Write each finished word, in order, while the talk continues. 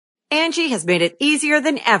Angie has made it easier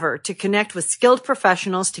than ever to connect with skilled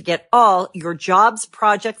professionals to get all your jobs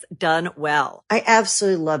projects done well. I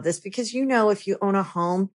absolutely love this because, if you own a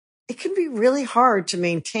home, it can be really hard to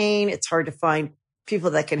maintain. It's hard to find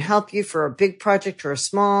people that can help you for a big project or a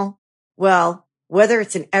small. Well, whether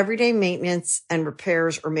it's in everyday maintenance and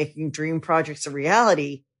repairs or making dream projects a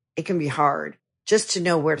reality, it can be hard just to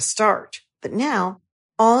know where to start. But now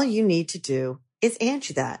all you need to do is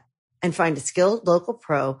Angie that and find a skilled local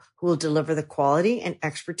pro who will deliver the quality and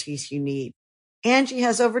expertise you need. Angie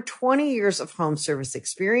has over 20 years of home service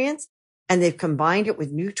experience, and they've combined it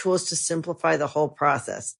with new tools to simplify the whole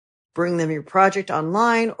process. Bring them your project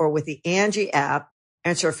online or with the Angie app,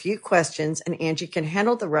 answer a few questions, and Angie can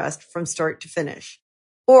handle the rest from start to finish.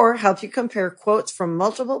 Or help you compare quotes from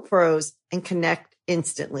multiple pros and connect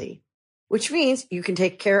instantly, which means you can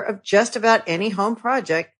take care of just about any home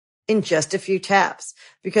project in just a few taps.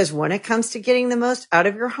 Because when it comes to getting the most out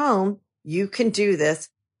of your home, you can do this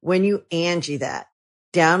when you Angie that.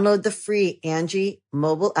 Download the free Angie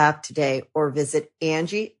mobile app today or visit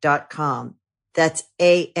Angie.com. That's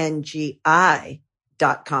ANGI.com.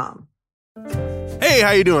 Hey,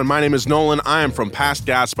 how you doing? My name is Nolan. I am from Past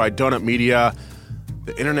Gas by Donut Media,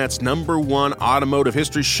 the internet's #1 automotive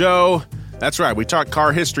history show. That's right, we talk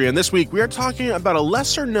car history, and this week we are talking about a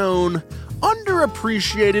lesser-known,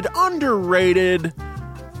 underappreciated, underrated,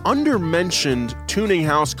 undermentioned tuning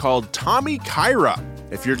house called Tommy Kyra.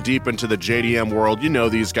 If you're deep into the JDM world, you know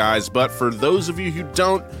these guys, but for those of you who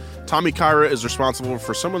don't, Tommy Kyra is responsible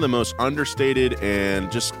for some of the most understated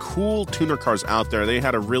and just cool tuner cars out there. They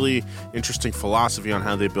had a really interesting philosophy on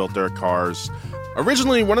how they built their cars.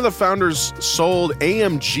 Originally, one of the founders sold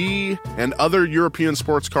AMG and other European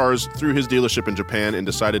sports cars through his dealership in Japan and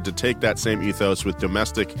decided to take that same ethos with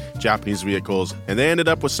domestic Japanese vehicles. And they ended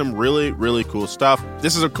up with some really, really cool stuff.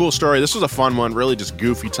 This is a cool story. This was a fun one, really just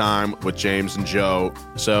goofy time with James and Joe.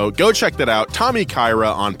 So go check that out. Tommy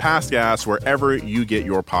Kyra on Past Gas, wherever you get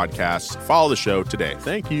your podcasts. Follow the show today.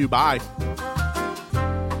 Thank you. Bye.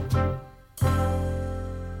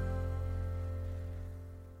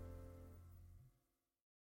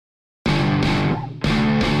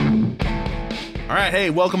 All right, hey,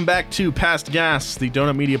 welcome back to Past Gas, the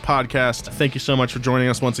Donut Media podcast. Thank you so much for joining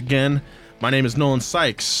us once again. My name is Nolan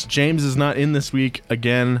Sykes. James is not in this week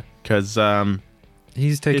again because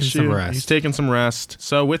he's taking some rest. He's taking some rest.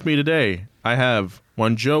 So with me today, I have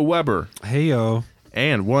one Joe Weber. Hey, yo.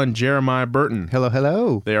 And one Jeremiah Burton. Hello,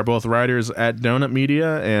 hello. They are both writers at Donut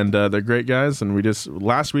Media, and they're great guys. And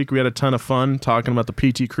last week we had a ton of fun talking about the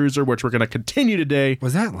PT Cruiser, which we're going to continue today.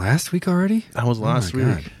 Was that last week already? That was last week.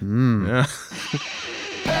 Yeah.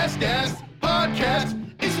 Past Gas Podcast.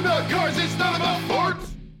 It's about cars, it's not about forts.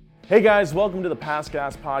 Hey guys, welcome to the Past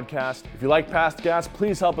Gas Podcast. If you like Past Gas,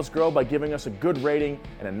 please help us grow by giving us a good rating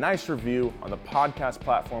and a nice review on the podcast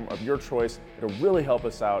platform of your choice. It'll really help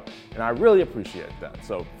us out, and I really appreciate that,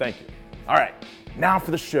 so thank you. All right, now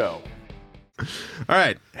for the show. All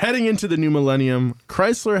right, heading into the new millennium,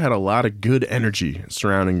 Chrysler had a lot of good energy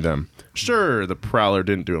surrounding them. Sure, the Prowler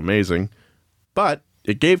didn't do amazing, but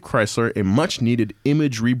it gave Chrysler a much-needed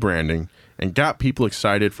image rebranding and got people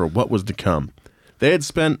excited for what was to come. They had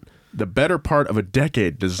spent the better part of a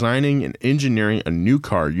decade designing and engineering a new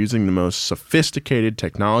car using the most sophisticated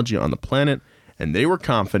technology on the planet, and they were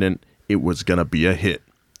confident it was going to be a hit.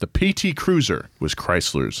 The PT Cruiser was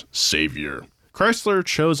Chrysler's savior. Chrysler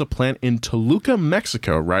chose a plant in Toluca,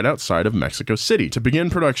 Mexico, right outside of Mexico City, to begin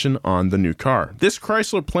production on the new car. This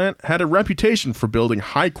Chrysler plant had a reputation for building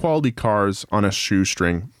high-quality cars on a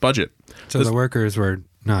shoestring budget. So the workers were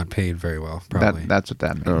not paid very well, probably. That's what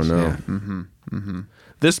that means. Oh, no. Yeah. Mm-hmm. Mm-hmm.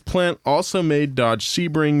 This plant also made Dodge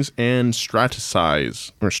Sebrings and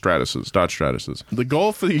Dodge Stratuses. The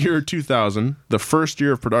goal for the year 2000, the first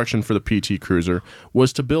year of production for the PT Cruiser,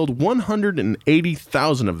 was to build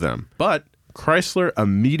 180,000 of them. But Chrysler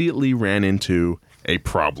immediately ran into a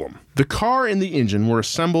problem. The car and the engine were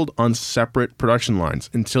assembled on separate production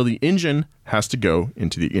lines until the engine has to go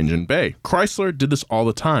into the engine bay. Chrysler did this all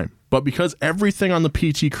the time. But because everything on the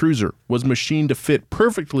PT Cruiser was machined to fit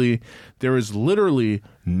perfectly, there is literally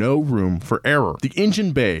no room for error. The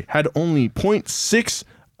engine bay had only 0.6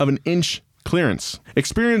 of an inch clearance.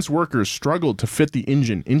 Experienced workers struggled to fit the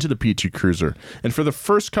engine into the PT Cruiser, and for the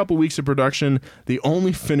first couple weeks of production, they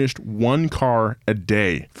only finished one car a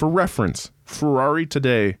day. For reference, Ferrari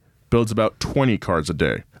today builds about 20 cars a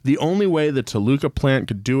day. The only way the Toluca plant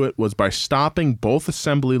could do it was by stopping both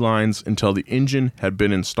assembly lines until the engine had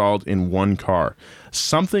been installed in one car.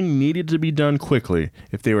 Something needed to be done quickly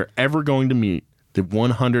if they were ever going to meet the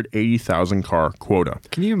 180,000 car quota.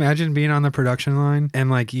 Can you imagine being on the production line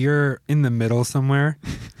and you're in the middle somewhere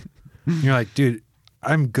You're like, dude,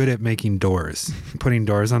 I'm good at making doors, putting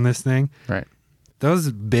doors on this thing. Right.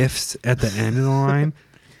 Those biffs at the end of the line,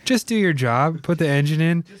 just do your job, put the engine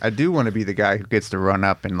in. I do want to be the guy who gets to run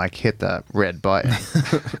up and like hit the red button.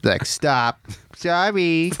 Like, stop.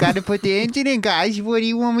 Sorry. Got to put the engine in, guys. What do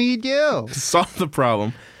you want me to do? To solve the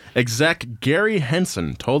problem, exec Gary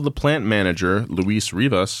Henson told the plant manager, Luis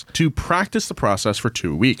Rivas, to practice the process for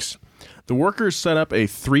 2 weeks. The workers set up a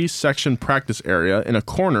 3-section practice area in a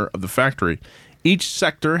corner of the factory. Each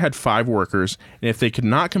sector had 5 workers, and if they could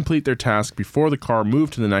not complete their task before the car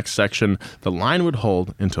moved to the next section, the line would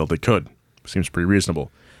hold until they could. Seems pretty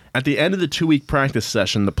reasonable. At the end of the 2-week practice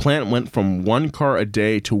session, the plant went from 1 car a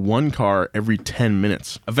day to 1 car every 10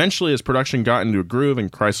 minutes. Eventually, as production got into a groove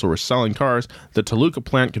and Chrysler was selling cars, the Toluca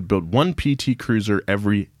plant could build 1 PT Cruiser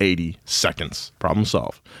every 80 seconds. Problem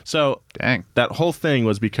solved. So, Dang. that whole thing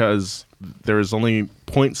was because there was only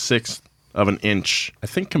 0.6 of an inch, I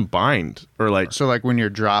think, combined, or like... So like when you're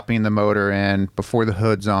dropping the motor in before the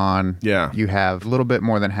hood's on, Yeah. you have a little bit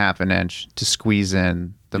more than half an inch to squeeze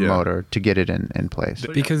in the Yeah. motor to get it in place.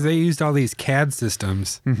 Because they used all these CAD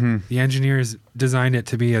systems, the engineers designed it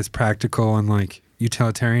to be as practical and like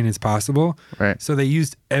utilitarian as possible. Right. So they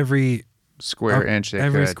used every Square inch they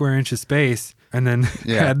every could. square inch of space, and then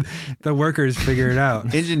Yeah. had the workers figure it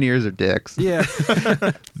out. Engineers are dicks. Yeah.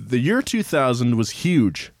 The year 2000 was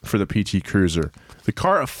huge for the PT Cruiser. The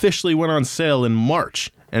car officially went on sale in March,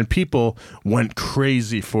 and people went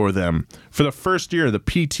crazy for them. For the first year, the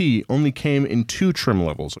PT only came in 2 trim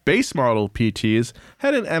levels. Base model PTs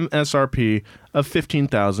had an MSRP of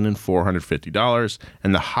 $15,450,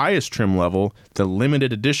 and the highest trim level, the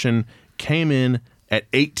limited edition, came in at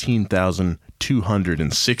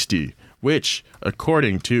 $18,260. Which,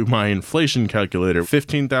 according to my inflation calculator,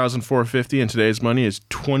 $15,450 in today's money is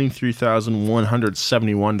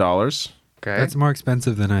 $23,171. Okay. That's more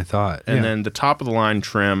expensive than I thought. And Yeah. then the top of the line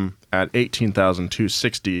trim at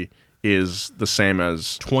 $18,260 is the same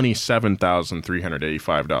as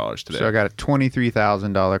 $27,385 today. So I got a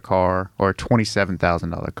 $23,000 car or a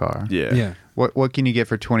 $27,000 car. yeah. Yeah. What can you get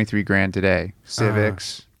for 23 grand today?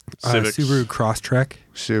 Civics, Civics. Subaru Crosstrek.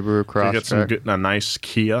 Subaru You get some Crosstrek. good, a nice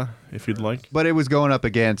Kia if you'd like. But it was going up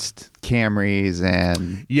against Camrys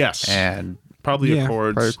and Yes. Probably Yeah.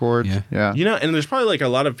 Accords. Accords. Yeah. Yeah. You know, and there's probably like a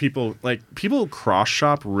lot of people cross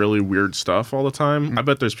shop really weird stuff all the time. I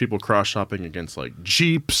bet there's people cross shopping against like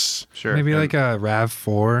Jeeps. Sure. Maybe like a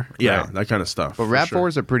RAV4. Yeah, Right. that kind of stuff. But for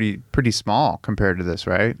RAV4s sure. are pretty small compared to this,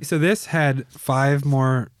 right? So this had 5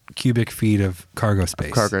 more cubic feet of cargo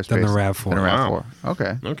space, Cargo space than the RAV4. than a RAV4. Wow.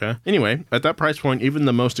 Okay. Okay. Anyway, at that price point, even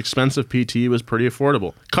the most expensive PT was pretty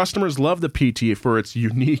affordable. Customers loved the PT for its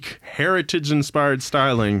unique, heritage-inspired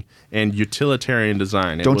styling and utilitarian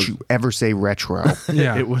design. Don't you ever say retro.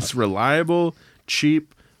 Yeah. It was reliable,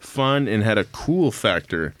 cheap, fun, and had a cool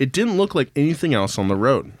factor. It didn't look like anything else on the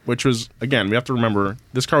road, which was, again, we have to remember,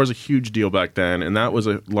 this car was a huge deal back then, and that was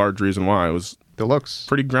a large reason why. It was The looks.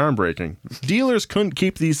 pretty groundbreaking. Dealers couldn't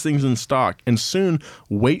keep these things in stock, and soon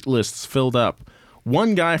wait lists filled up.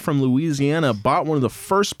 One guy from Louisiana bought one of the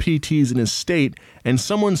first PTs in his state, and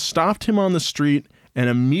someone stopped him on the street and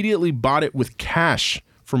immediately bought it with cash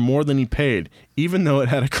for more than he paid, even though it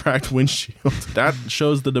had a cracked windshield. That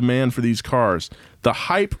shows the demand for these cars. The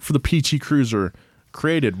hype for the PT Cruiser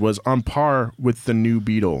created was on par with the new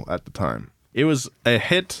Beetle at the time. It was a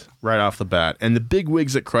hit right off the bat, and the big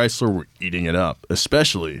wigs at Chrysler were eating it up,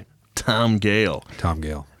 especially Tom Gale Tom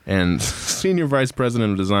Gale. and Senior Vice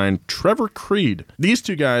President of Design Trevor Creed. These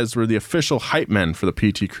two guys were the official hype men for the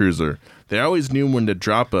PT Cruiser. They always knew when to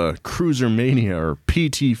drop a Cruiser Mania or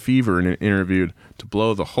PT Fever in an interview to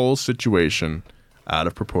blow the whole situation out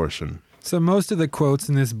of proportion. So most of the quotes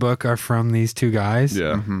in this book are from these two guys.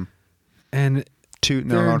 Yeah. And Tooting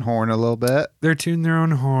their They're- own horn a little bit. they're tooting their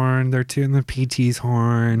own horn. They're tooting the PT's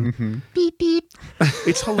horn. Beep, beep.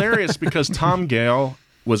 It's hilarious because Tom Gale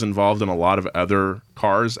was involved in a lot of other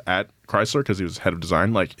cars at Chrysler because he was head of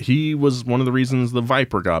design. Like, he was one of the reasons the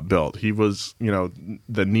Viper got built. He was,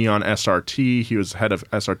 the Neon SRT. He was head of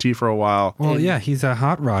SRT for a while. Well, And- yeah, he's a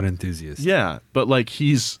hot rod enthusiast. Yeah, but like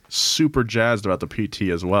he's super jazzed about the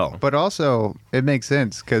PT as well. But also, it makes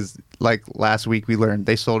sense because, like last week, we learned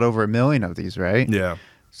they sold over 1 million of these, right? Yeah.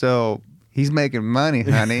 So he's making money,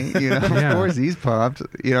 honey. Yeah. Of course he's pumped.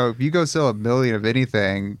 If you go sell 1 million of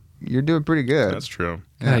anything, you're doing pretty good. That's true.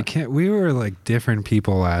 God, I can't. We were like different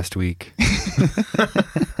people last week.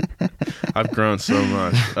 I've grown so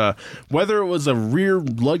much. Whether it was a rear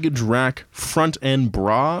luggage rack, front end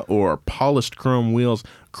bra, or polished chrome wheels,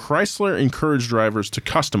 Chrysler encouraged drivers to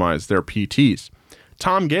customize their PTs.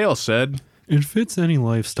 Tom Gale said, It fits any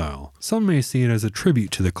lifestyle. Some may see it as a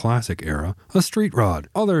tribute to the classic era, a street rod.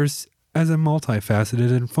 Others as a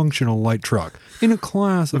multifaceted and functional light truck in a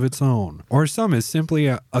class of its own. Or some as simply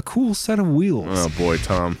a cool set of wheels. Oh boy,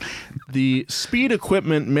 Tom. The Speed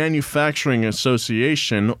Equipment Manufacturing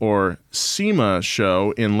Association, or SEMA,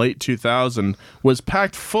 show in late 2000 was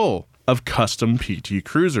packed full of custom PT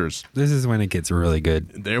cruisers. This is when it gets really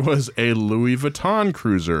good. There was a Louis Vuitton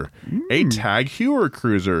cruiser, a Tag Heuer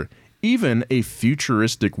cruiser, even a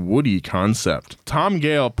futuristic Woody concept. Tom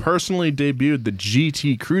Gale personally debuted the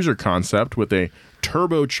GT Cruiser concept with a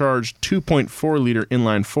turbocharged 2.4-liter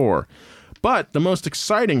inline-4. But the most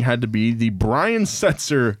exciting had to be the Brian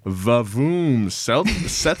Setzer Vavoom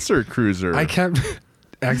Setzer Cruiser. I kept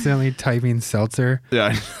accidentally typing Seltzer.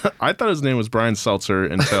 Yeah, I thought his name was Brian Seltzer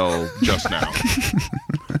until just now.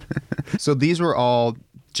 So these were all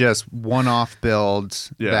just one-off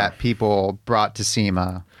builds that people brought to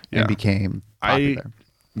SEMA and became popular.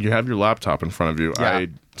 You have your laptop in front of you. Yeah. I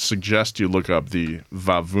suggest you look up the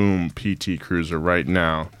Vavoom PT Cruiser right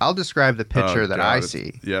now. I'll describe the picture that I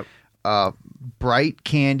see. Yep. Bright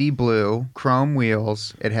candy blue, chrome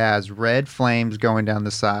wheels. It has red flames going down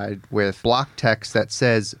the side with block text that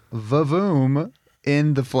says Vavoom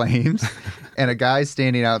in the flames, and a guy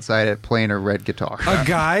standing outside it playing a red guitar. A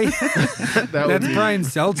guy? That's Brian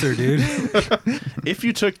Seltzer, dude. If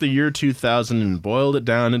you took the year 2000 and boiled it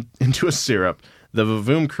down into a syrup, the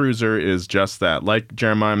Vavoom Cruiser is just that. Like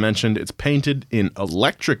Jeremiah mentioned, it's painted in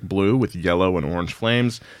electric blue with yellow and orange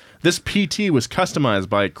flames. This PT was customized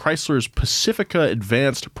by Chrysler's Pacifica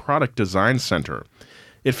Advanced Product Design Center.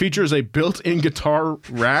 It features a built-in guitar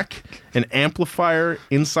rack, an amplifier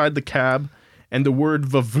inside the cab, and the word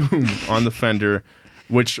Vavoom on the fender,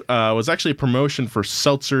 which was actually a promotion for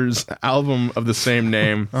Seltzer's album of the same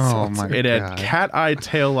name. Oh, my God. It had cat-eye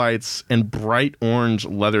taillights and bright orange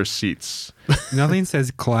leather seats. Nothing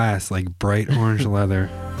says class like bright orange leather.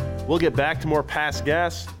 We'll get back to more Past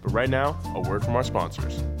Gas, but right now, a word from our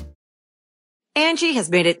sponsors. Angie has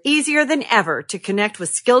made it easier than ever to connect with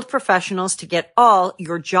skilled professionals to get all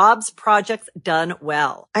your jobs projects done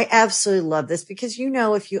well. I absolutely love this because,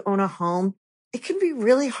 if you own a home, it can be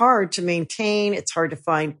really hard to maintain. It's hard to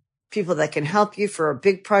find people that can help you for a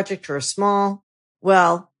big project or a small.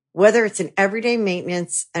 Well, whether it's in everyday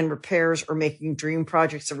maintenance and repairs or making dream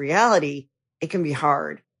projects a reality, it can be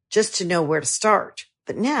hard just to know where to start.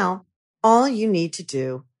 But now, all you need to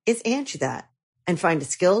do is Angie that and find a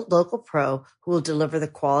skilled local pro who will deliver the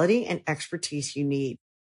quality and expertise you need.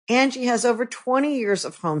 Angie has over 20 years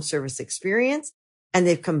of home service experience, and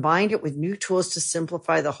they've combined it with new tools to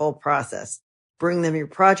simplify the whole process. Bring them your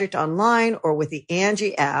project online or with the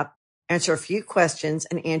Angie app, answer a few questions,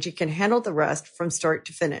 and Angie can handle the rest from start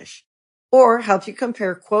to finish. Or help you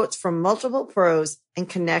compare quotes from multiple pros and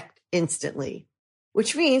connect instantly,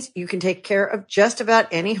 which means you can take care of just about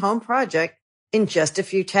any home project in just a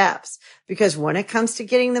few taps. Because when it comes to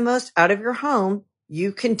getting the most out of your home,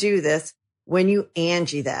 you can do this when you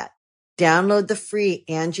Angie that. Download the free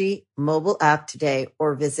Angie mobile app today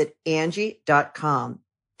or visit Angie.com.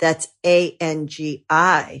 That's ANGI.com.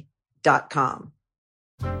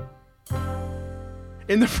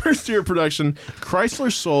 In the first year of production,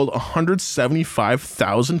 Chrysler sold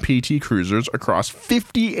 175,000 PT Cruisers across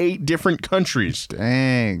 58 different countries.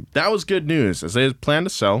 Dang. That was good news, as they had planned to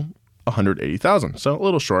sell 180,000. So a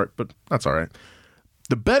little short, but that's all right.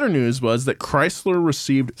 The better news was that Chrysler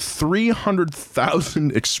received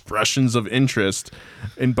 300,000 expressions of interest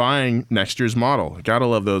in buying next year's model. Gotta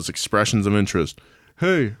love those expressions of interest.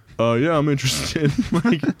 Hey, yeah, I'm interested.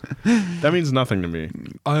 That means nothing to me.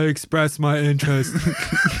 I express my interest.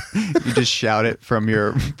 You just shout it from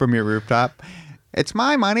your rooftop. It's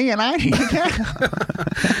my money and I need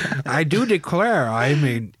it. I do declare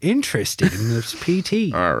I'm interested in this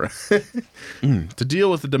PT. All right. To deal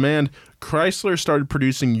with the demand, Chrysler started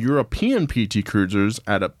producing European PT Cruisers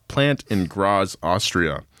at a plant in Graz,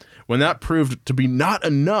 Austria. When that proved to be not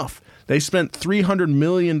enough, they spent $300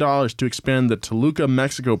 million to expand the Toluca,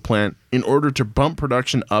 Mexico plant in order to bump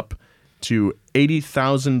production up to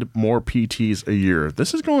 80,000 more PTs a year.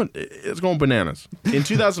 It's going bananas. In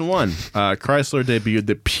 2001, Chrysler debuted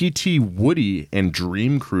the PT Woody and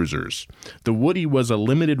Dream Cruisers. The Woody was a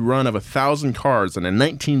limited run of 1,000 cars in a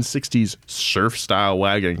 1960s surf-style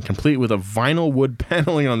wagon, complete with a vinyl wood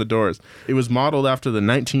paneling on the doors. It was modeled after the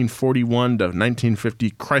 1941 to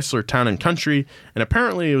 1950 Chrysler Town & Country, and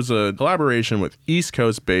apparently it was a collaboration with East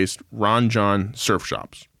Coast-based Ron John surf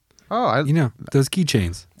shops. Oh, Those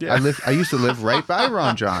keychains. Yeah. I used to live right by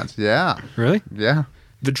Ron John's. Yeah. Really? Yeah.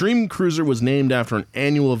 The Dream Cruiser was named after an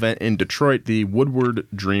annual event in Detroit, the Woodward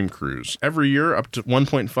Dream Cruise. Every year, up to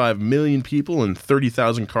 1.5 million people and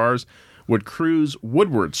 30,000 cars would cruise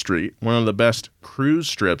Woodward Street, one of the best cruise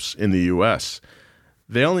strips in the U.S.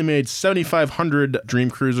 They only made 7,500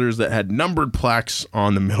 Dream Cruisers that had numbered plaques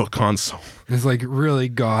on the middle console. It's like really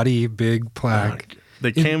gaudy, big plaque.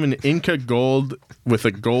 They came in Inca gold with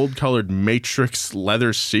a gold-colored matrix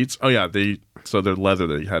leather seats. Oh, yeah, they're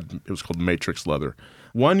leather. It was called matrix leather.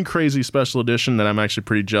 One crazy special edition that I'm actually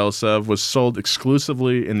pretty jealous of was sold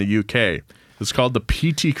exclusively in the UK. It's called the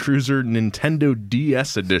Pt. Cruiser Nintendo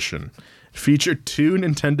DS Edition. It featured 2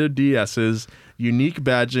 Nintendo DSs, unique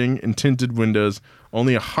badging, and tinted windows.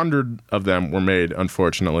 Only 100 of them were made,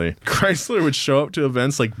 unfortunately. Chrysler would show up to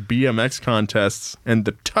events like BMX contests and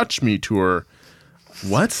the Touch Me Tour.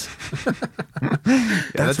 What?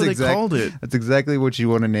 That's what they called it. That's exactly what you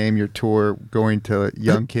want to name your tour, going to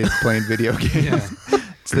young kids playing video games. Yeah.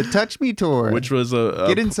 It's the Touch Me Tour. Which was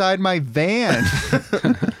Get inside my van.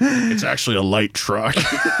 It's actually a light truck.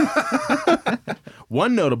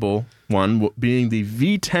 One notable one being the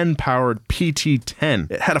V10-powered Pt.II.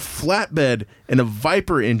 It had a flatbed and a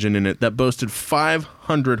Viper engine in it that boasted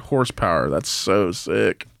 500 horsepower. That's so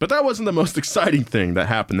sick. But that wasn't the most exciting thing that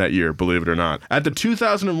happened that year, believe it or not. At the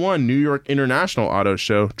 2001 New York International Auto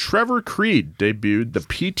Show, Trevor Creed debuted the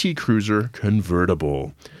Pt. Cruiser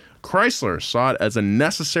convertible. Chrysler saw it as a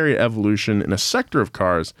necessary evolution in a sector of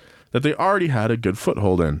cars that they already had a good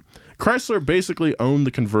foothold in. Chrysler basically owned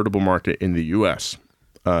the convertible market in the U.S.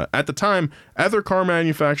 At the time, other car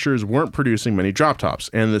manufacturers weren't producing many drop tops,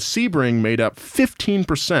 and the Sebring made up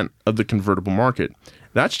 15% of the convertible market.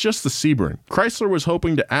 That's just the Sebring. Chrysler was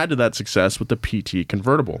hoping to add to that success with the Pt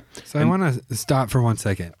convertible. So I want to stop for 1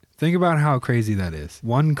 second. Think about how crazy that is.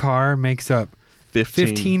 One car makes up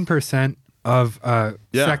 15% of a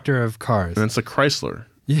sector of cars. And it's a Chrysler.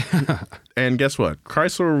 Yeah. And guess what?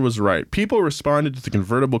 Chrysler was right. People responded to the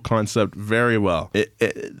convertible concept very well.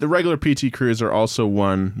 The regular Pt. Cruiser also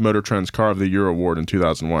won Motor Trend's Car of the Year award in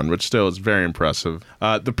 2001, which still is very impressive.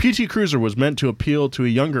 The Pt. Cruiser was meant to appeal to a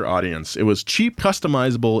younger audience. It was cheap,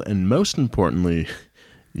 customizable, and most importantly,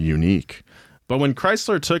 unique. But when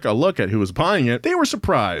Chrysler took a look at who was buying it, they were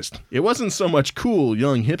surprised. It wasn't so much cool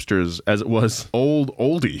young hipsters as it was old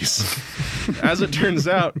oldies. As it turns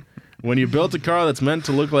out, when you build a car that's meant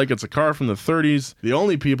to look like it's a car from the 30s, the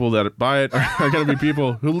only people that buy it are going to be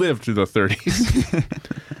people who lived through the 30s.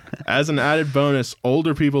 As an added bonus,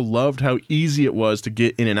 older people loved how easy it was to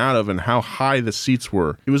get in and out of and how high the seats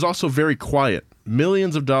were. It was also very quiet.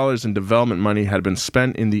 Millions of dollars in development money had been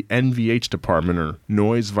spent in the NVH department, or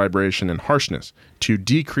noise, vibration, and harshness, to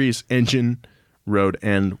decrease engine, road,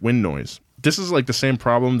 and wind noise. This is like the same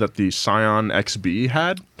problem that the Scion XB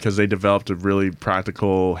had, because they developed a really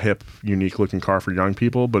practical, hip, unique-looking car for young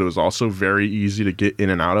people, but it was also very easy to get in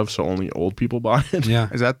and out of, so only old people bought it. Yeah.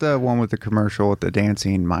 Is that the one with the commercial with the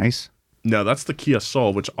dancing mice? No, that's the Kia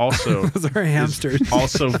Soul, which also Those are hamsters. is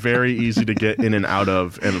also very easy to get in and out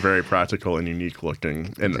of, and very practical and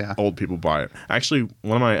unique-looking, and old people buy it. Actually,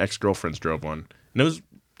 one of my ex-girlfriends drove one, and it's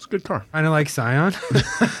a good car. Kind of like Scion,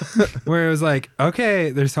 where it was like,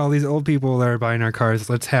 okay, there's all these old people that are buying our cars.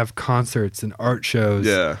 Let's have concerts and art shows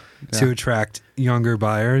to attract younger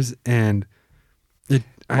buyers. And I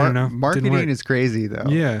don't know. Marketing is crazy, though.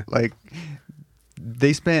 Yeah. Like,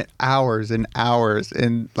 they spent hours and hours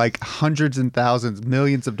and like hundreds and thousands,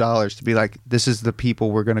 millions of dollars to be like, this is the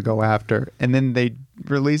people we're going to go after. And then they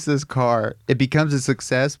release this car. It becomes a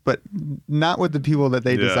success, but not with the people that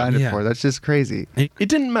they designed it for. That's just crazy. It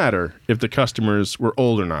didn't matter if the customers were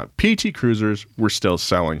old or not. Pt. Cruisers were still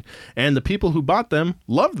selling, and the people who bought them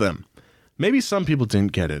loved them. Maybe some people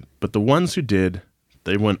didn't get it, but the ones who did,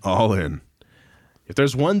 they went all in. If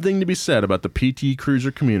there's one thing to be said about the Pt.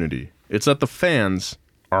 Cruiser community, it's that the fans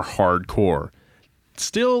are hardcore.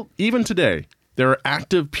 Still, even today, there are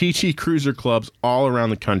active Pt. Cruiser clubs all around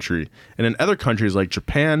the country, and in other countries like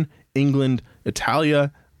Japan, England,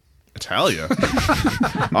 Australia,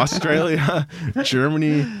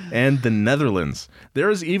 Germany, and the Netherlands. There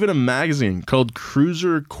is even a magazine called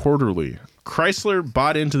Cruiser Quarterly. Chrysler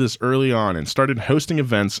bought into this early on and started hosting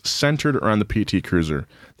events centered around the Pt. Cruiser.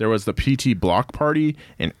 There was the Pt. Block Party,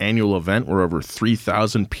 an annual event where over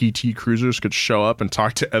 3,000 Pt. Cruisers could show up and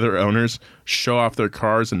talk to other owners, show off their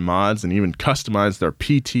cars and mods, and even customize their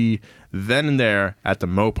Pt. then and there at the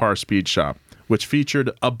Mopar Speed Shop, which featured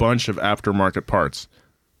a bunch of aftermarket parts.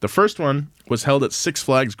 The first one was held at Six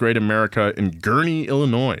Flags Great America in Gurnee,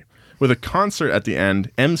 Illinois, with a concert at the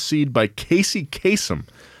end emceed by Casey Kasem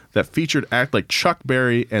that featured act like Chuck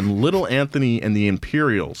Berry and Little Anthony and the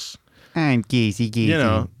Imperials. I'm Casey. You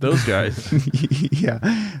know, those guys. Yeah.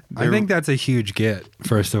 I think that's a huge get,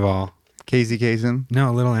 first of all. Casey Kasem.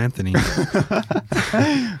 No, little Anthony.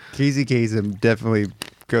 Casey Kasem definitely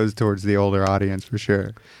goes towards the older audience for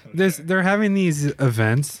sure. They're having these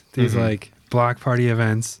events, these like block party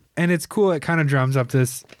events, and it's cool. It kind of drums up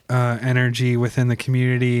this energy within the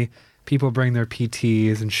community. People bring their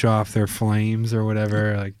PTs and show off their flames or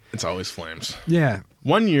whatever. Like, It's always flames. yeah.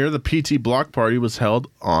 One year, the PT block party was held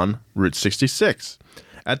on Route 66.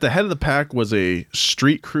 At the head of the pack was a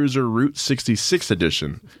street cruiser Route 66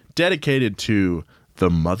 edition, dedicated to the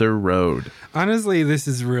Mother Road. Honestly, this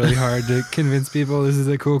is really hard to convince people this is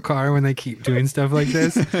a cool car when they keep doing stuff like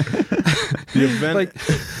this. The event,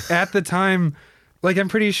 Like, at the time, like, I'm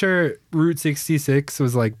pretty sure Route 66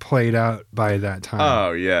 was like played out by that time.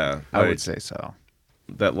 oh yeah, I like, would say so.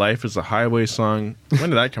 that "Life Is a Highway" song. When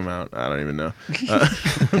did that come out? I don't even know.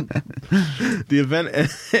 The event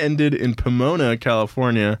ended in Pomona,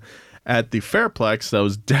 California, at the Fairplex that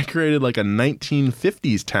was decorated like a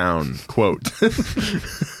 1950s town, quote.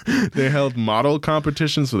 They held model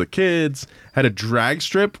competitions for the kids, had a drag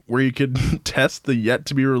strip where you could test the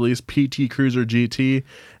yet-to-be-released PT Cruiser GT,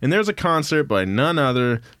 and there's a concert by none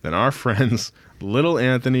other than our friends Little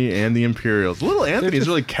Anthony and the Imperials. Little Anthony's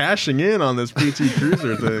really cashing in on this PT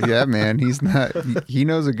Cruiser thing. Yeah, man. He's not. He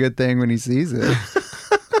knows a good thing when he sees it.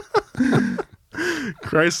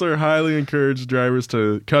 Chrysler highly encouraged drivers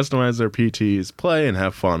to customize their PTs, play, and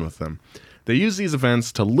have fun with them. They use these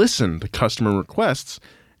events to listen to customer requests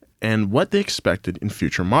and what they expected in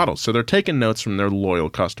future models. So they're taking notes from their loyal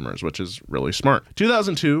customers, which is really smart.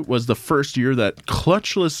 2002 was the first year that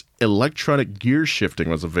clutchless electronic gear shifting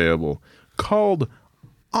was available, called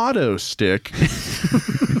Auto Stick.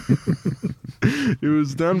 It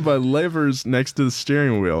was done by levers next to the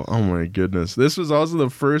steering wheel. Oh my goodness. This was also the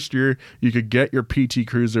first year you could get your PT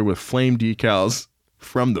Cruiser with flame decals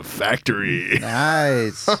from the factory.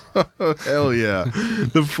 Nice. Hell yeah.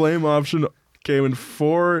 The flame option came in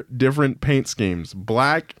 4 different paint schemes: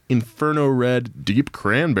 black, inferno red, deep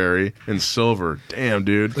cranberry, and silver. Damn,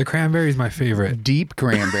 dude. The cranberry's my favorite. Deep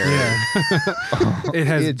cranberry. It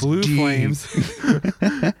has It's blue deep.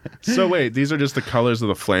 flames. So wait, these are just the colors of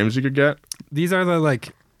the flames you could get? These are the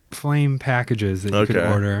like flame packages that you could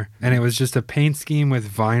Okay. order. And it was just a paint scheme with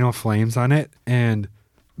vinyl flames on it. And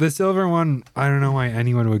the silver one, I don't know why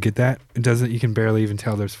anyone would get that. It doesn't, you can barely even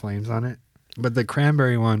tell there's flames on it. But the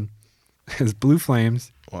cranberry one has blue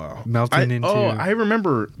flames. Wow. Melting into- Oh, I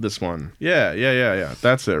remember this one. Yeah.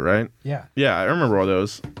 That's it, right? Yeah. Yeah, I remember all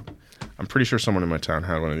those. I'm pretty sure someone in my town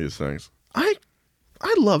had one of these things.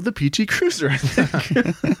 I love the PT Cruiser, I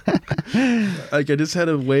think. Like, I just had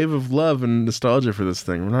a wave of love and nostalgia for this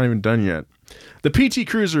thing. We're not even done yet. The PT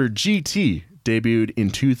Cruiser GT debuted in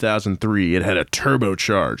 2003. It had a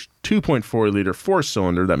turbocharged 2.4-liter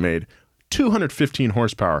 4-cylinder that made 215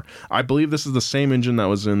 horsepower. I believe this is the same engine that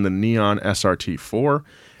was in the Neon SRT4.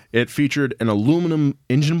 It featured an aluminum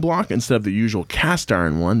engine block instead of the usual cast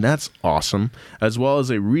iron one. That's awesome. As well as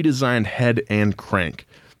a redesigned head and crank.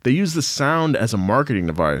 They use the sound as a marketing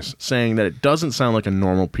device, saying that it doesn't sound like a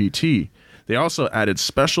normal PT. They also added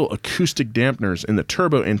special acoustic dampeners in the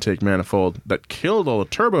turbo intake manifold that killed all the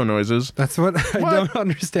turbo noises. That's what I don't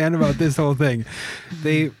understand about this whole thing.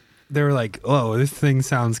 They were like, oh, this thing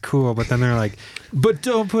sounds cool. But then they're like, but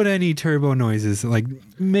don't put any turbo noises. Like,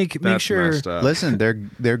 make That's sure. messed up. Listen,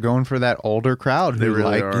 they're going for that older crowd They who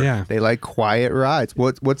really like are. Yeah. they like quiet rides.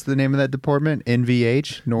 What's the name of that department?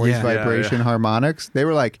 NVH, noise, Yeah. vibration, Yeah. harmonics. They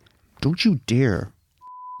were like, don't you dare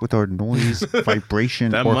with our noise,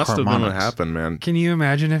 vibration, That or must have been what harmonics. happened, man. Can you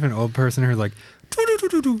imagine if an old person heard like,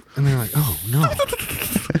 "Doo-doo-doo-doo-doo," and they're like, oh no.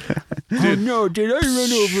 Oh no, did I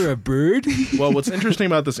run over a bird? Well, what's interesting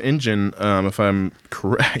about this engine, if I'm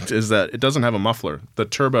correct, is that it doesn't have a muffler. The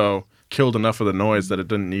turbo killed enough of the noise that it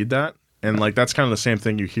didn't need that. And like that's kind of the same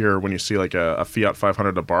thing you hear when you see like a Fiat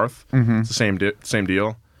 500 Abarth. It's the same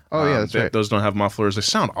deal. Oh, yeah, that's right. Those don't have mufflers. They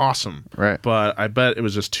sound awesome. Right. But I bet it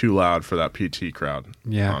was just too loud for that PT crowd.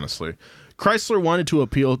 Yeah. Honestly. Chrysler wanted to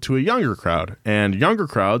appeal to a younger crowd, and younger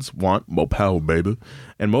crowds want more power, baby.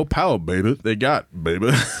 And more power, baby, they got, baby.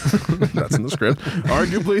 That's in the script.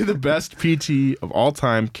 Arguably the best PT of all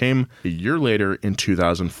time came a year later in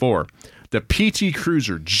 2004. The PT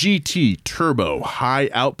Cruiser GT Turbo High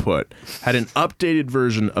Output had an updated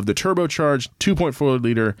version of the turbocharged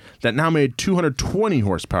 2.4-liter that now made 220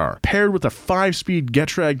 horsepower. Paired with a 5-speed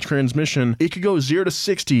Getrag transmission, it could go 0 to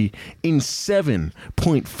 60 in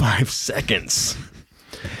 7.5 seconds.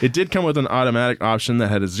 It did come with an automatic option that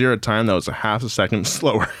had a 0 time that was a half a second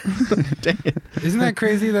slower. Dang it. Isn't that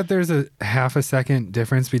crazy that there's a half a second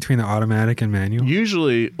difference between the automatic and manual?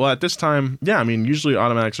 Usually, well, at this time, yeah, I mean, usually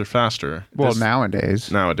automatics are faster. Well,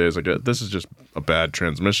 nowadays, I guess this is just a bad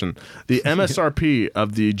transmission. The MSRP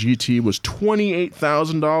of the GT was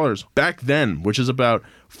 $28,000 back then, which is about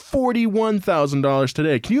 $41,000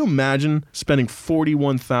 today. Can you imagine spending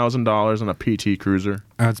 $41,000 on a PT Cruiser?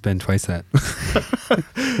 I would spend twice that.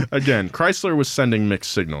 Again, Chrysler was sending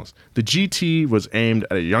mixed signals. The GT was aimed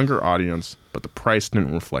at a younger audience, but the price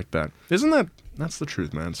didn't reflect that. That's the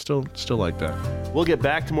truth, man. Still like that. We'll get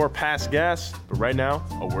back to more Past Gas, but right now,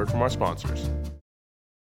 a word from our sponsors.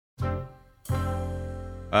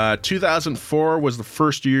 2004 was the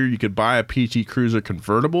first year you could buy a PT Cruiser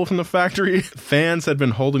convertible from the factory. Fans had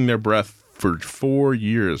been holding their breath for 4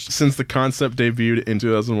 years since the concept debuted in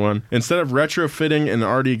 2001. Instead of retrofitting an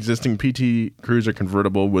already existing PT Cruiser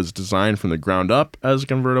convertible was designed from the ground up as a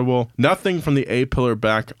convertible. Nothing from the A-pillar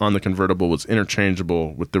back on the convertible was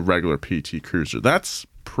interchangeable with the regular PT Cruiser. That's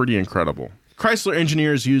pretty incredible. Chrysler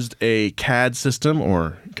engineers used a CAD system,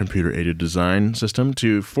 or computer-aided design system,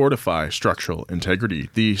 to fortify structural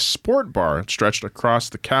integrity. The sport bar stretched across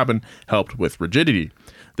the cabin helped with rigidity.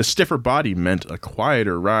 The stiffer body meant a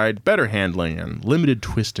quieter ride, better handling, and limited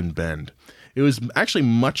twist and bend. It was actually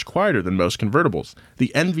much quieter than most convertibles.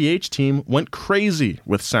 The NVH team went crazy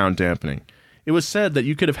with sound dampening. It was said that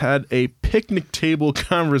you could have had a picnic table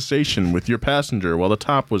conversation with your passenger while the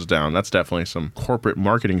top was down. That's definitely some corporate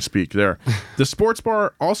marketing speak there. The sports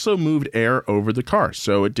bar also moved air over the car,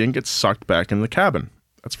 so it didn't get sucked back in the cabin.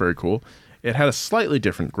 That's very cool. It had a slightly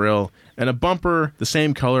different grille and a bumper the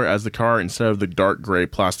same color as the car instead of the dark gray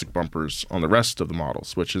plastic bumpers on the rest of the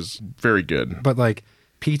models, which is very good. But like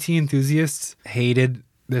PT enthusiasts hated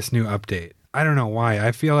this new update. I don't know why.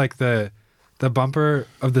 I feel like the bumper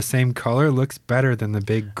of the same color looks better than the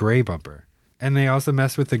big gray bumper. And they also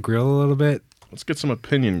mess with the grille a little bit. Let's get some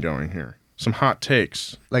opinion going here. Some hot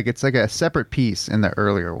takes. like it's like a separate piece in the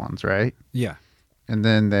earlier ones, right? Yeah. And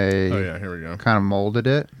then they Here we go. kind of molded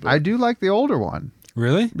it. I do like the older one.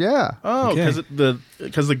 Really? Yeah. Oh, Okay.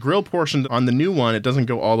 because the grill portion on the new one, it doesn't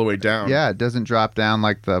go all the way down. Yeah, it doesn't drop down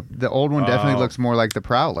like the old one definitely looks more like the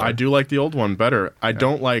Prowler. I do like the old one better. I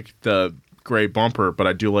don't like the gray bumper, but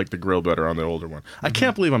I do like the grill better on the older one. I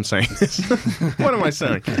can't believe I'm saying this. What am I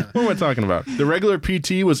saying? What am I talking about? The regular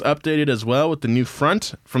PT was updated as well with the new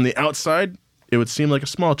front. From the outside, it would seem like a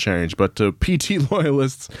small change, but to PT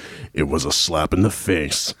loyalists, it was a slap in the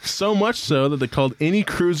face. So much so that they called any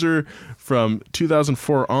cruiser from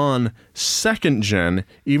 2004 on second gen,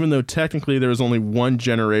 even though technically there was only one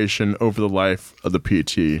generation over the life of the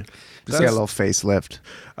PT. Just got a little facelift.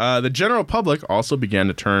 The general public also began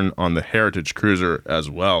to turn on the Heritage Cruiser as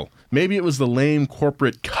well. Maybe it was the lame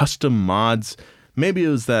corporate custom mods. Maybe it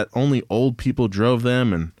was that only old people drove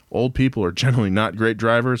them, and old people are generally not great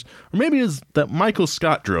drivers. Or maybe it was that Michael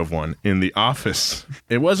Scott drove one in The Office.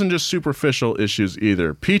 It wasn't just superficial issues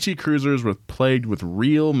either. PT Cruisers were plagued with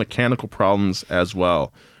real mechanical problems as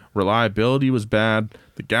well. Reliability was bad.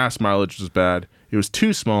 The gas mileage was bad. It was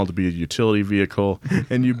too small to be a utility vehicle,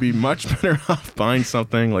 and you'd be much better off buying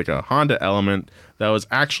something like a Honda Element that was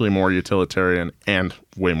actually more utilitarian and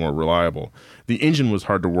way more reliable. The engine was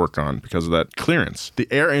hard to work on because of that clearance. The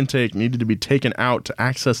air intake needed to be taken out to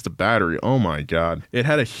access the battery. Oh my God. It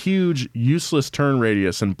had a huge, useless turn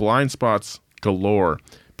radius and blind spots galore.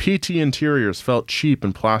 PT interiors felt cheap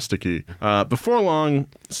and plasticky. Before long,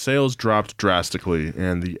 sales dropped drastically,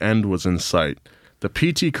 and the end was in sight. The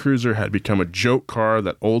PT Cruiser had become a joke car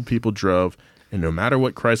that old people drove, and no matter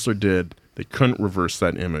what Chrysler did, they couldn't reverse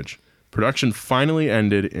that image. Production finally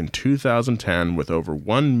ended in 2010 with over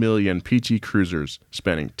 1 million PT Cruisers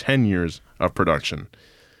spanning 10 years of production.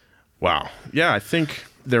 Wow. Yeah, I think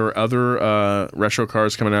there were other retro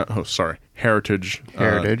cars coming out. Oh, sorry. Heritage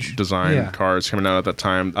design cars coming out at that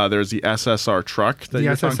time. There's the SSR truck that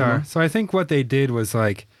you're talking about. So I think what they did was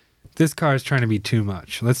like, this car is trying to be too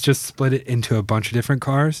much. Let's just split it into a bunch of different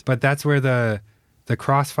cars. But that's where the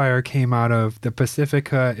Crossfire came out of. The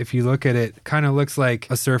Pacifica, if you look at it, kind of looks like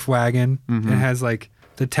a surf wagon. Mm-hmm. It has like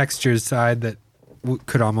the textured side that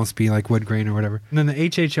could almost be like wood grain or whatever. And then the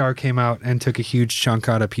HHR came out and took a huge chunk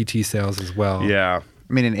out of PT sales as well. Yeah.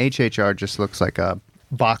 I mean, an HHR just looks like a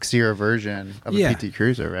boxier version of a PT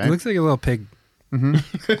Cruiser, right? It looks like a little pig. Mm-hmm.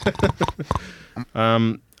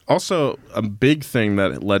 Also, a big thing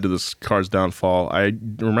that led to this car's downfall, I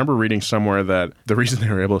remember reading somewhere that the reason they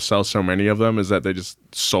were able to sell so many of them is that they just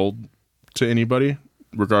sold to anybody,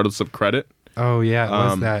 regardless of credit. Oh, yeah, it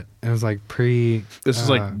was that. It was like This is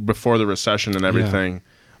like before the recession and everything.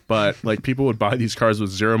 But like people would buy these cars with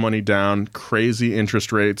zero money down, crazy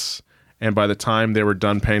interest rates, and by the time they were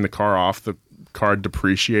done paying the car off, the car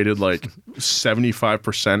depreciated like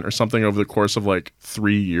 75% or something over the course of like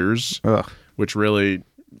 3 years, which really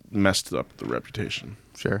messed up the reputation.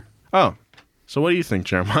 Sure. Oh, so what do you think,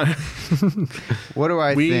 Jeremiah? What do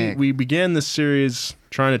I think? We began this series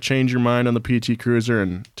trying to change your mind on the PT Cruiser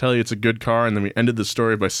and tell you it's a good car, and then we ended the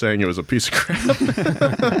story by saying it was a piece of crap.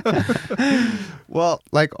 Well,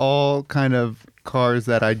 like all kind of cars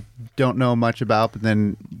that I don't know much about, but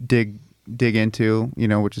then dig into,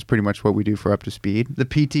 which is pretty much what we do for Up to Speed. The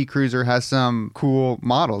PT Cruiser has some cool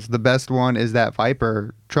models. The best one is that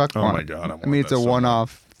Viper truck one. Oh my God. I mean, it's a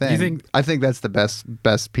one-off thing. I think that's the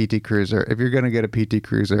best PT Cruiser. If you're going to get a PT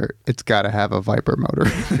Cruiser, it's got to have a Viper motor.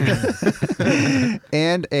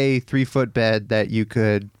 And a 3-foot bed that you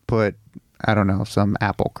could put, I don't know, some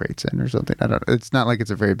apple crates in or something. It's not like it's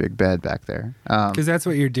a very big bed back there. Because that's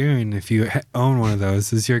what you're doing if you own one of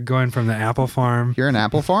those, is you're going from the apple farm. You're an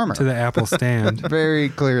apple farmer. To the apple stand. Very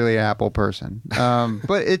clearly apple person.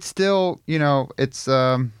 But it's still, it's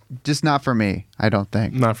just not for me, I don't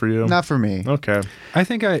think. Not for you? Not for me. Okay. I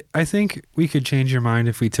think we could change your mind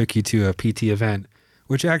if we took you to a PT event.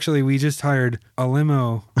 Which actually, we just hired a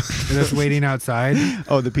limo that's waiting outside.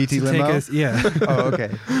 Oh, the PT limo? Take us, yeah. Oh,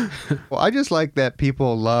 okay. Well, I just like that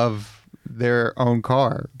people love their own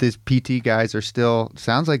car. These PT guys are still,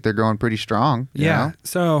 sounds like they're going pretty strong. You know?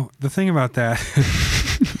 So the thing about that,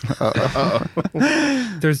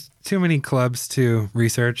 there's too many clubs to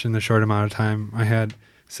research in the short amount of time I had.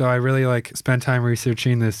 So I really spent time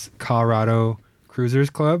researching this Colorado Cruisers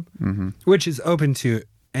Club, which is open to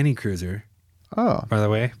any cruiser. Oh, by the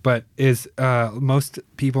way, but is most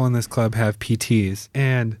people in this club have PTs,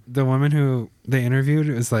 and the woman who they interviewed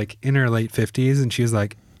was like in her late 50s, and she's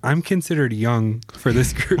like, "I'm considered young for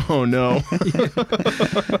this group." Oh no!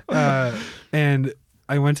 And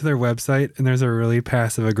I went to their website, and there's a really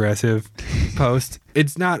passive-aggressive post.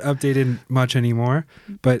 It's not updated much anymore,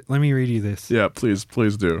 but let me read you this. Yeah, please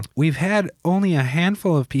do. We've had only a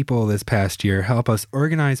handful of people this past year help us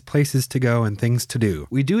organize places to go and things to do.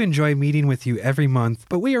 We do enjoy meeting with you every month,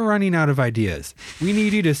 but we are running out of ideas. We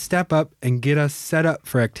need you to step up and get us set up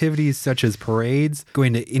for activities such as parades,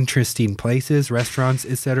 going to interesting places, restaurants,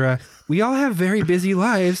 etc. We all have very busy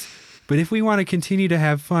lives, but if we want to continue to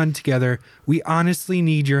have fun together, we honestly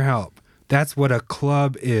need your help. That's what a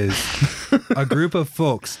club is. A group of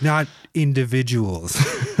folks, not individuals.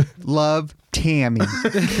 Love Tammy.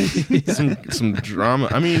 Some drama.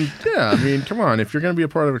 I mean, come on. If you're going to be a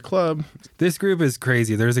part of a club. This group is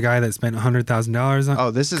crazy. There's a guy that spent $100,000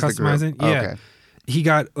 on this is customizing. The group. Yeah. Okay. He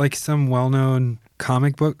got some well-known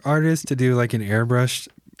comic book artist to do an airbrush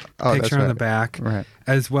picture on the back,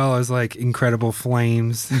 as well as incredible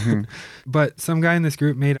flames. Mm-hmm. But some guy in this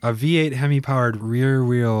group made a V8 Hemi-powered rear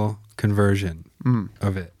wheel conversion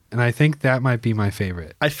of it. And I think that might be my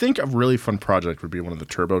favorite. I think a really fun project would be one of the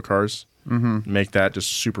turbo cars. Mm-hmm. Make that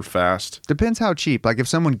just super fast. Depends how cheap. If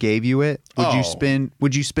someone gave you it, would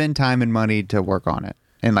you spend time and money to work on it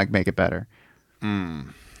and make it better?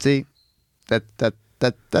 See, that's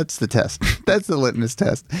the test. That's the litmus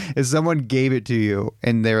test. If someone gave it to you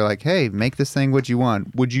and they were like, "Hey, make this thing what you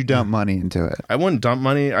want," would you dump money into it? I wouldn't dump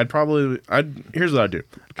money. Here's what I'd do.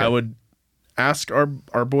 Okay. I would ask our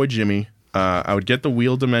boy Jimmy. I would get the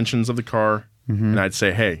wheel dimensions of the car, and I'd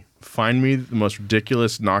say, "Hey, find me the most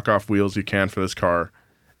ridiculous knockoff wheels you can for this car,"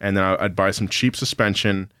 and then I'd buy some cheap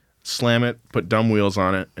suspension, slam it, put dumb wheels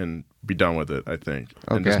on it, and be done with it. I think,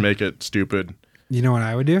 and just make it stupid. You know what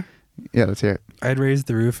I would do? Yeah, let's hear it. I'd raise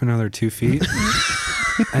the roof another 2 feet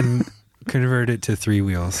and convert it to 3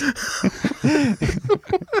 wheels.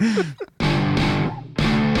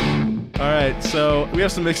 All right, so we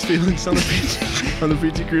have some mixed feelings on the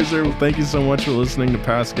PT Cruiser. Thank you so much for listening to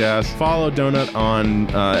Past Gas. Follow Donut on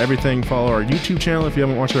everything. Follow our YouTube channel if you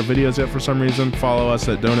haven't watched our videos yet for some reason. Follow us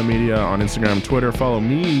at Donut Media on Instagram and Twitter. Follow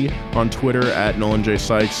me on Twitter at Nolan J.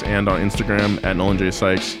 Sykes and on Instagram at Nolan J.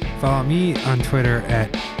 Sykes. Follow me on Twitter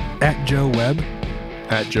at Joe Webb.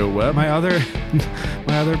 At Joe Webb. My other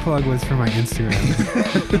plug was for my Instagram.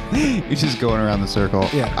 You're just going around the circle.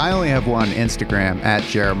 Yeah. I only have one Instagram at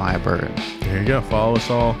Jeremiah Burton. There you go. Follow us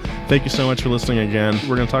all. Thank you so much for listening again.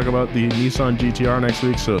 We're going to talk about the Nissan GTR next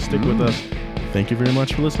week, so stick with us. Thank you very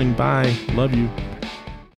much for listening. Bye. Love you.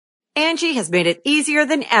 Angie has made it easier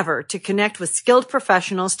than ever to connect with skilled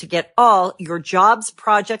professionals to get all your jobs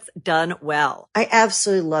projects done well. I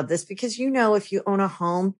absolutely love this because, if you own a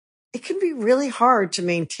home, it can be really hard to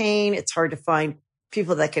maintain. It's hard to find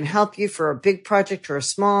people that can help you for a big project or a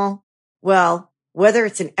small. Well, whether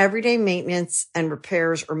it's in everyday maintenance and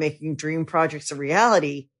repairs or making dream projects a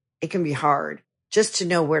reality, it can be hard just to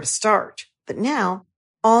know where to start. But now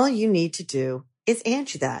all you need to do is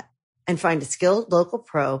Angie that and find a skilled local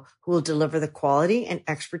pro who will deliver the quality and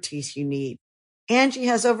expertise you need. Angie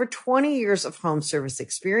has over 20 years of home service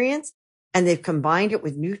experience, and they've combined it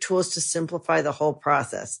with new tools to simplify the whole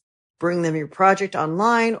process. Bring them your project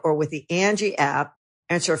online or with the Angie app,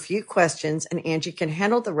 answer a few questions, and Angie can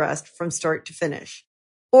handle the rest from start to finish.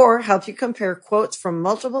 Or help you compare quotes from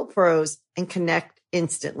multiple pros and connect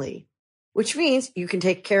instantly, which means you can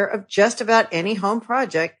take care of just about any home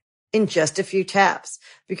project in just a few taps.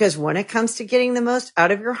 Because when it comes to getting the most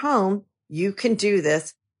out of your home, you can do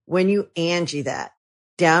this when you Angie that.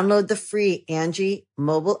 Download the free Angie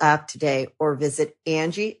mobile app today or visit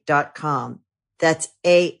Angie.com. That's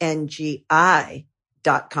ANGI.com.